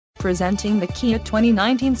Presenting the Kia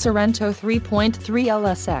 2019 Sorento 3.3L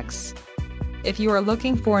SX. If you are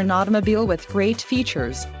looking for an automobile with great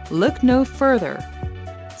features, look no further.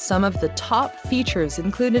 Some of the top features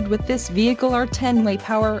included with this vehicle are 10-way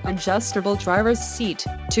power adjustable driver's seat,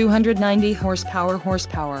 290 horsepower,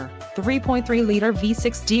 3.3-liter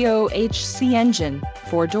V6 DOHC engine,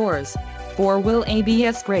 4 doors, 4-wheel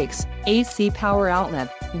ABS brakes, AC power outlet,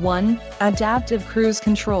 1, adaptive cruise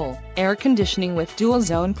control, air conditioning with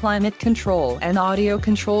dual-zone climate control and audio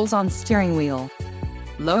controls on steering wheel.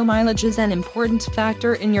 Low mileage is an important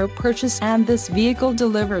factor in your purchase, and this vehicle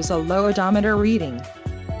delivers a low odometer reading.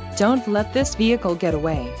 Don't let this vehicle get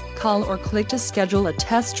away. Call or click to schedule a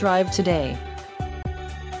test drive today.